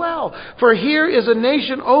Israel as well. For here is a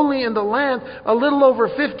nation only in the land a little over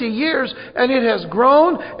 50 years, and it has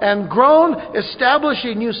grown and grown,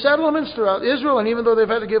 establishing new settlements throughout Israel. And even though they've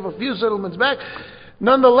had to give a few settlements back,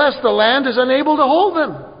 nonetheless the land is unable to hold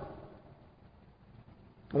them.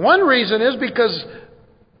 One reason is because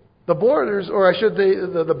the borders, or I should say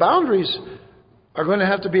the boundaries, are going to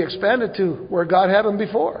have to be expanded to where God had them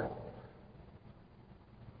before.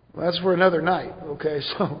 Well, that's for another night, okay?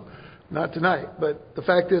 So, not tonight. But the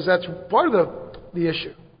fact is, that's part of the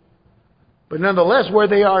issue. But nonetheless, where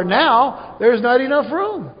they are now, there's not enough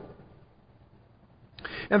room.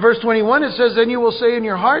 In verse 21, it says, Then you will say in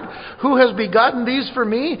your heart, Who has begotten these for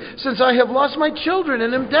me, since I have lost my children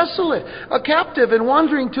and am desolate, a captive and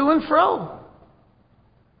wandering to and fro?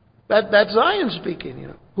 That's Zion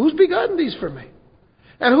speaking. Who's begotten these for me?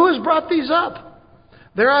 And who has brought these up?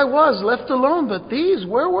 There I was, left alone, but these,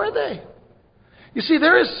 where were they? You see,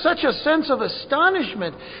 there is such a sense of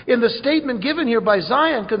astonishment in the statement given here by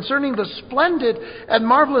Zion concerning the splendid and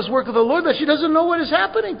marvelous work of the Lord that she doesn't know what is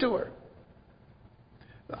happening to her.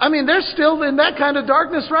 I mean, they're still in that kind of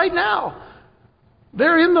darkness right now.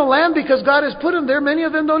 They're in the land because God has put them there. Many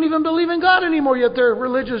of them don't even believe in God anymore, yet they're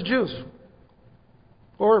religious Jews.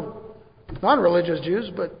 Or non-religious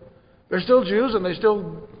Jews, but they're still Jews and they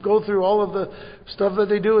still go through all of the stuff that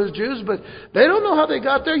they do as Jews, but they don't know how they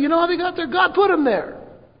got there. You know how they got there? God put them there.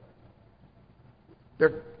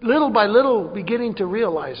 They're little by little beginning to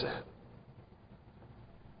realize that.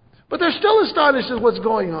 But they're still astonished at what's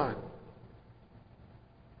going on.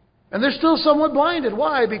 And they're still somewhat blinded.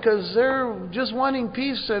 Why? Because they're just wanting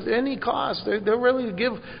peace at any cost. They're ready to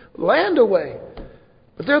give land away.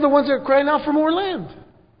 But they're the ones that are crying out for more land.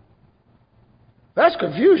 That's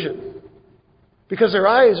confusion. Because their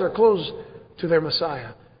eyes are closed to their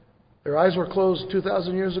Messiah. Their eyes were closed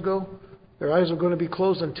 2,000 years ago. Their eyes are going to be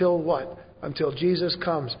closed until what? Until Jesus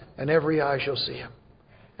comes and every eye shall see Him.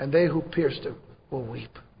 And they who pierced Him will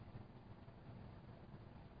weep.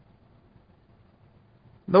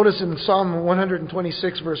 Notice in Psalm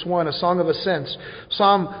 126 verse 1, a song of ascents.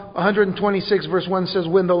 Psalm 126 verse 1 says,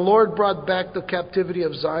 when the Lord brought back the captivity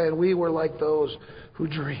of Zion, we were like those who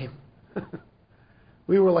dream.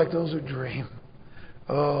 We were like those who dream.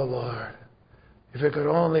 Oh, Lord, if it could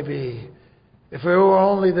only be, if it were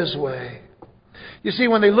only this way. You see,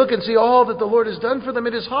 when they look and see all that the Lord has done for them,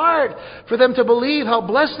 it is hard for them to believe how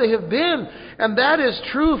blessed they have been. And that is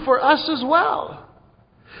true for us as well.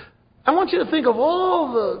 I want you to think of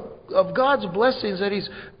all of God's blessings that He's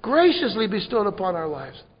graciously bestowed upon our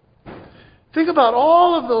lives. Think about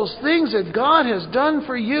all of those things that God has done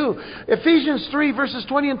for you. Ephesians 3 verses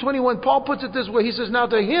 20 and 21, Paul puts it this way. He says, now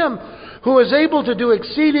to Him who is able to do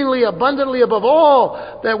exceedingly abundantly above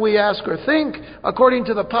all that we ask or think, according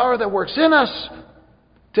to the power that works in us,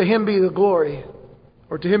 to Him be the glory.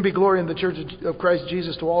 Or to Him be glory in the church of Christ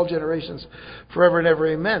Jesus to all generations, forever and ever.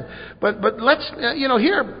 Amen. But let's,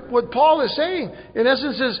 hear what Paul is saying. In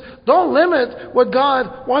essence is, don't limit what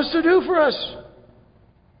God wants to do for us.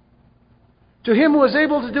 To Him who is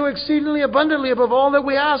able to do exceedingly abundantly above all that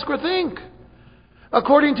we ask or think,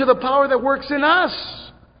 according to the power that works in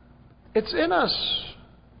us. It's in us.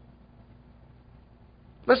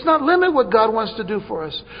 Let's not limit what God wants to do for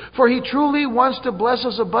us. For He truly wants to bless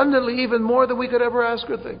us abundantly, even more than we could ever ask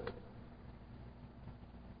or think.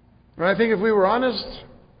 And I think if we were honest,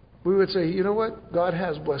 we would say, you know what? God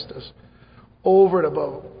has blessed us over and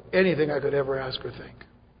above anything I could ever ask or think.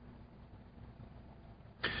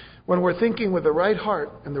 When we're thinking with the right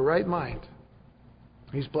heart and the right mind,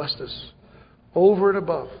 He's blessed us over and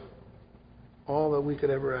above all that we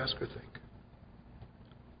could ever ask or think.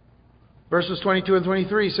 Verses 22 and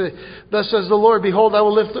 23 say, thus says the Lord, behold, I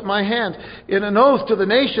will lift up my hand in an oath to the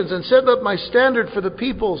nations and set up my standard for the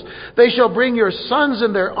peoples. They shall bring your sons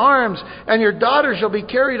in their arms, and your daughters shall be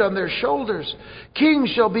carried on their shoulders. Kings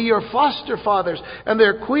shall be your foster fathers, and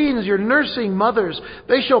their queens your nursing mothers.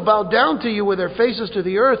 They shall bow down to you with their faces to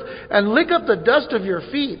the earth and lick up the dust of your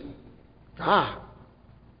feet.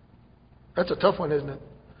 That's a tough one, isn't it?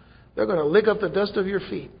 They're going to lick up the dust of your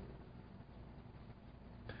feet.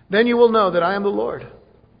 Then you will know that I am the Lord,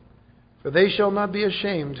 for they shall not be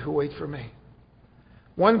ashamed who wait for me.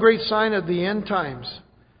 One great sign of the end times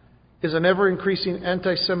is an ever-increasing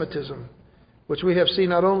anti-Semitism, which we have seen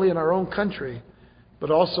not only in our own country,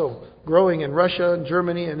 but also growing in Russia and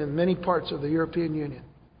Germany and in many parts of the European Union.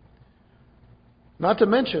 Not to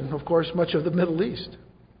mention, of course, much of the Middle East.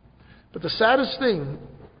 But the saddest thing,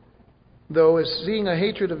 though, is seeing a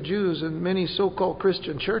hatred of Jews in many so-called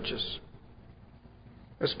Christian churches.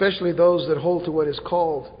 Especially those that hold to what is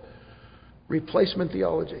called replacement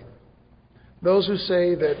theology. Those who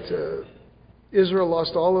say that Israel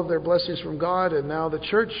lost all of their blessings from God and now the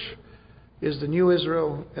church is the new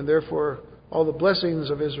Israel and therefore all the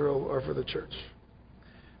blessings of Israel are for the church.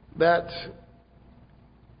 That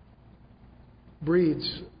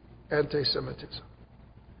breeds anti-Semitism.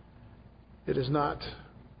 It is not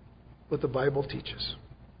what the Bible teaches.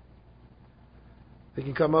 They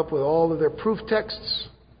can come up with all of their proof texts,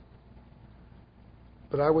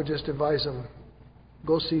 but I would just advise them,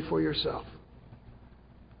 go see for yourself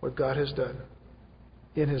what God has done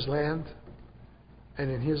in His land, and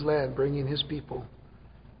in His land bringing His people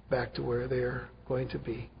back to where they're going to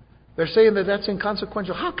be. They're saying that that's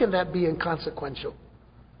inconsequential. How can that be inconsequential?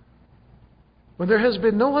 When there has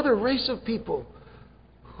been no other race of people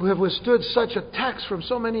who have withstood such attacks from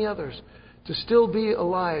so many others to still be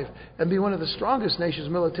alive and be one of the strongest nations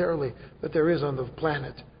militarily that there is on the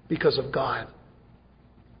planet because of God.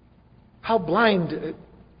 How blind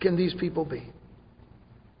can these people be?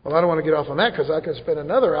 Well, I don't want to get off on that because I could spend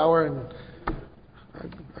another hour and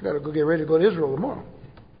I got to go get ready to go to Israel tomorrow.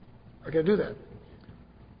 I got to do that.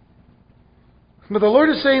 But the Lord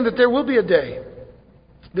is saying that there will be a day.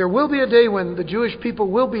 There will be a day when the Jewish people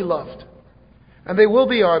will be loved and they will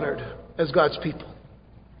be honored as God's people,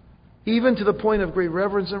 even to the point of great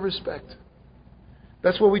reverence and respect.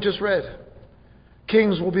 That's what we just read.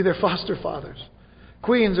 Kings will be their foster fathers.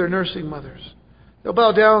 Queens are nursing mothers. They'll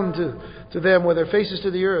bow down to them with their faces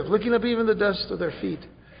to the earth, licking up even the dust of their feet,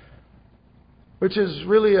 which is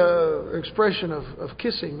really an expression of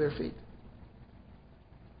kissing their feet.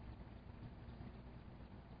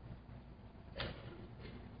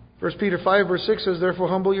 1 Peter 5 verse 6 says, "Therefore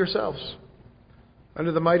humble yourselves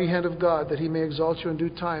under the mighty hand of God, that He may exalt you in due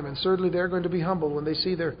time." And certainly they're going to be humbled when they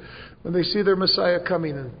see their Messiah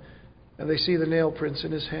coming and they see the nail prints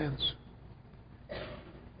in His hands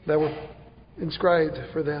that were inscribed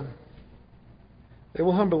for them. They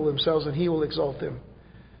will humble themselves and He will exalt them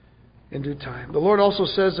in due time. The Lord also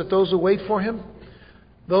says that those who wait for Him,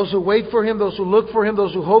 those who look for Him,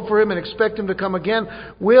 those who hope for Him and expect Him to come again,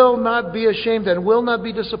 will not be ashamed and will not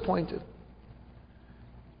be disappointed.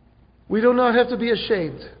 We do not have to be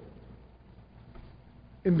ashamed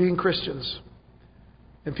in being Christians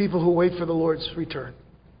and people who wait for the Lord's return.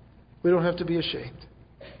 We don't have to be ashamed.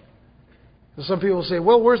 And some people say,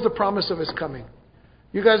 well, where's the promise of His coming?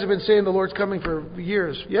 You guys have been saying the Lord's coming for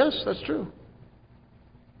years. Yes, that's true.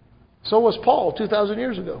 So was Paul 2,000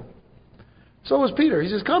 years ago. So was Peter. He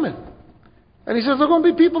says, coming. And he says, there are going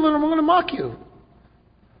to be people that are going to mock you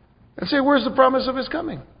and say, where's the promise of His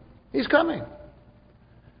coming? He's coming.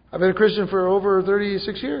 I've been a Christian for over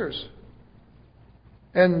 36 years.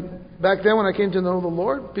 And back then when I came to know the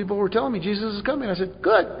Lord, people were telling me Jesus is coming. I said,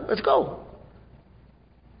 good, let's go.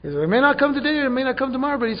 He said, it may not come today, it may not come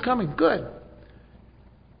tomorrow, but He's coming. Good.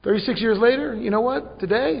 36 years later, you know what?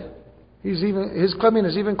 Today, His coming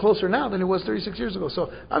is even closer now than it was 36 years ago.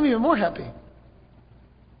 So I'm even more happy.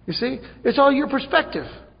 You see? It's all your perspective.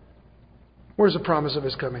 Where's the promise of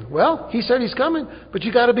His coming? Well, He said He's coming, but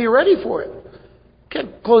you got to be ready for it. You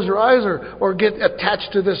can't close your eyes or get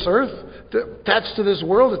attached to this earth, attached to this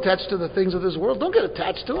world, attached to the things of this world. Don't get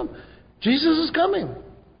attached to Him. Jesus is coming.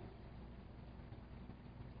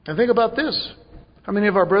 And think about this. How many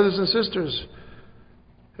of our brothers and sisters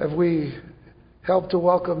have we helped to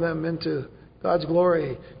welcome them into God's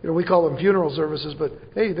glory? You know, we call them funeral services, but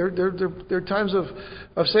hey, there are times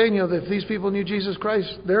of saying, you know, that if these people knew Jesus Christ,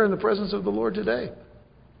 they're in the presence of the Lord today.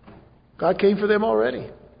 God came for them already.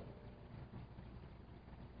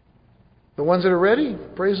 The ones that are ready,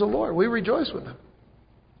 praise the Lord. We rejoice with them.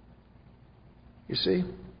 You see?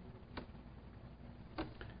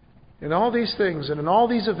 In all these things and in all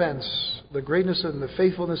these events, the greatness and the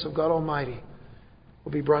faithfulness of God Almighty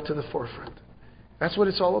will be brought to the forefront. That's what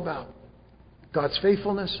it's all about. God's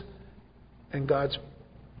faithfulness and God's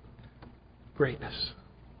greatness.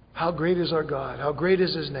 How great is our God? How great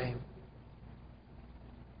is His name?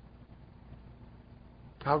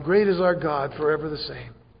 How great is our God, forever the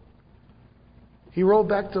same. He rolled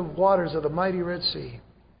back the waters of the mighty Red Sea.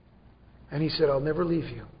 And He said, I'll never leave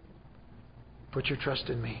you. Put your trust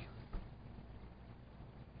in me.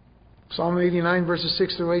 Psalm 89 verses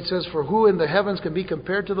 6 through 8 says, "For who in the heavens can be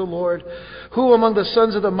compared to the Lord? Who among the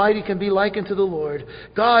sons of the mighty can be likened to the Lord?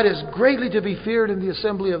 God is greatly to be feared in the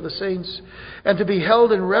assembly of the saints, and to be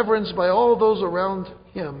held in reverence by all those around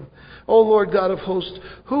Him. O Lord God of hosts,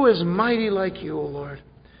 who is mighty like you, O Lord?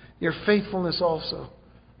 Your faithfulness also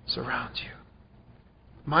surrounds you."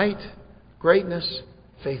 Might, greatness,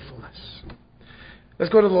 faithfulness.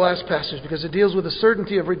 Let's go to the last passage because it deals with the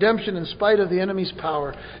certainty of redemption in spite of the enemy's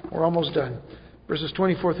power. We're almost done. Verses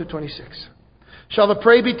 24 through 26. "Shall the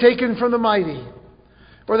prey be taken from the mighty,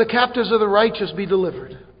 or the captives of the righteous be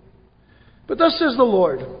delivered? But thus says the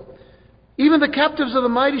Lord, even the captives of the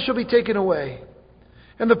mighty shall be taken away,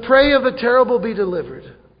 and the prey of the terrible be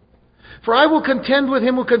delivered. For I will contend with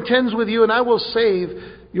him who contends with you, and I will save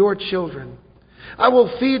your children. I will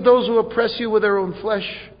feed those who oppress you with their own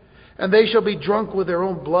flesh, and they shall be drunk with their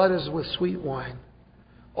own blood as with sweet wine.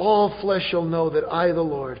 All flesh shall know that I, the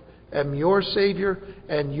Lord, am your Savior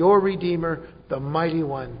and your Redeemer, the Mighty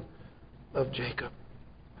One of Jacob."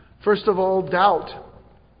 First of all, doubt.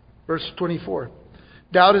 Verse 24.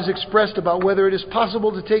 Doubt is expressed about whether it is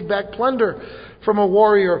possible to take back plunder from a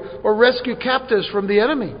warrior or rescue captives from the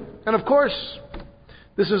enemy. And of course,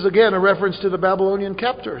 this is again a reference to the Babylonian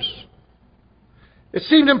captors. It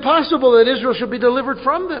seemed impossible that Israel should be delivered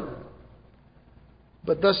from them.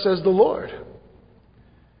 but thus says the Lord.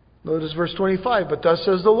 Notice verse 25, but thus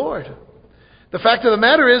says the Lord. The fact of the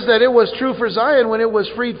matter is that it was true for Zion when it was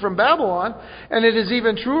freed from Babylon, and it is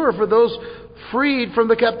even truer for those freed from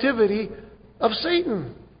the captivity of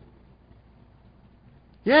Satan.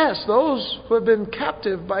 Yes, those who have been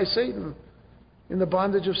captive by Satan in the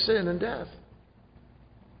bondage of sin and death.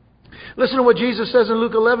 Listen to what Jesus says in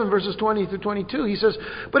Luke 11, verses 20 through 22. He says,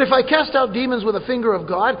 but if I cast out demons with the finger of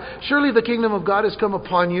God, surely the kingdom of God has come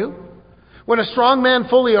upon you. When a strong man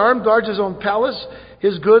fully armed guards his own palace,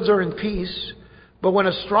 his goods are in peace. But when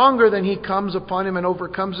a stronger than he comes upon him and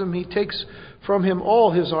overcomes him, he takes from him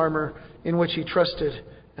all his armor in which he trusted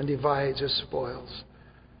and divides his spoils.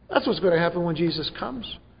 That's what's going to happen when Jesus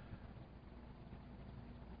comes.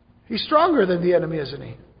 He's stronger than the enemy, isn't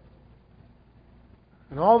he?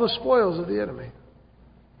 And all the spoils of the enemy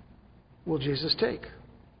will Jesus take.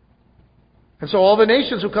 And so all the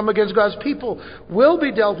nations who come against God's people will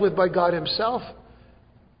be dealt with by God Himself.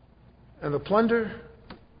 And the plunder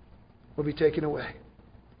will be taken away.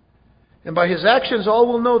 And by His actions all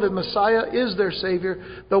will know that Messiah is their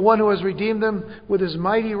Savior, the one who has redeemed them with His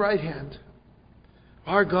mighty right hand.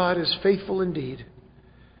 Our God is faithful indeed,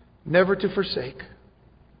 never to forsake,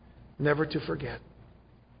 never to forget.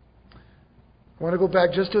 I want to go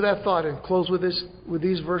back just to that thought and close with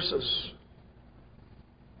these verses.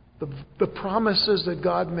 The promises that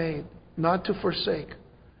God made, not to forsake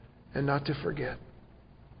and not to forget.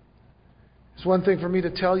 It's one thing for me to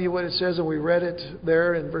tell you what it says, and we read it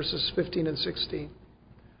there in verses 15 and 16.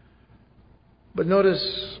 But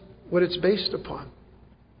notice what it's based upon.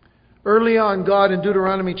 Early on, God in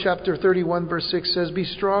Deuteronomy chapter 31, verse 6 says, be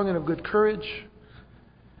strong and of good courage.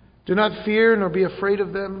 Do not fear nor be afraid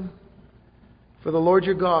of them. For the Lord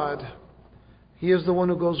your God, He is the one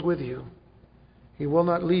who goes with you. He will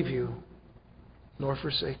not leave you nor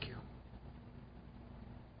forsake you.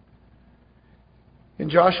 In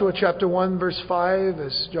Joshua chapter 1, verse 5,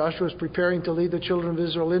 as Joshua is preparing to lead the children of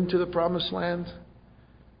Israel into the promised land,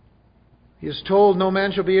 he is told, no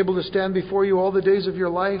man shall be able to stand before you all the days of your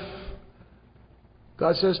life.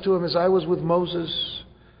 God says to him, as I was with Moses,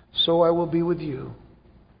 so I will be with you.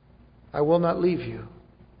 I will not leave you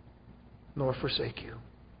nor forsake you.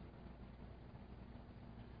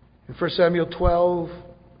 In 1 Samuel 12,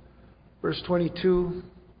 verse 22,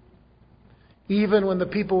 even when the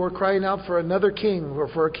people were crying out for another king, or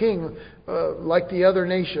for a king like the other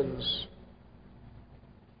nations,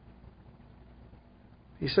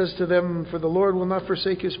 He says to them, for the Lord will not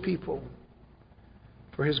forsake His people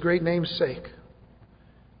for His great name's sake,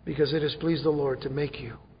 because it has pleased the Lord to make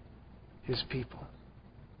you His people.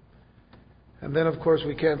 And then, of course,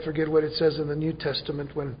 we can't forget what it says in the New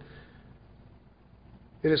Testament when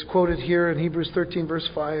it is quoted here in Hebrews 13, verse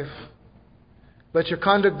 5. Let your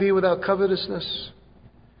conduct be without covetousness.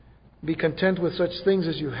 Be content with such things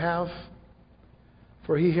as you have.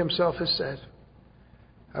 For He Himself has said,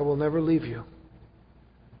 I will never leave you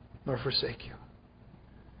nor forsake you.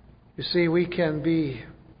 You see, we can be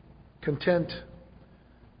content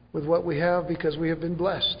with what we have because we have been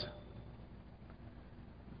blessed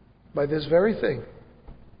by this very thing,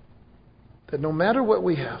 that no matter what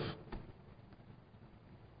we have,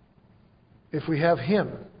 if we have Him,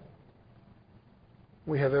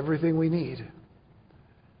 we have everything we need.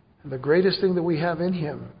 And the greatest thing that we have in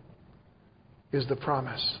Him is the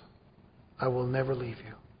promise, I will never leave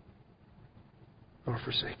you nor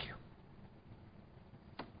forsake you.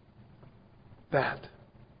 That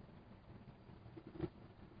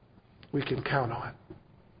we can count on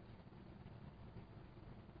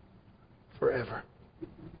forever.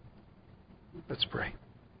 Let's pray.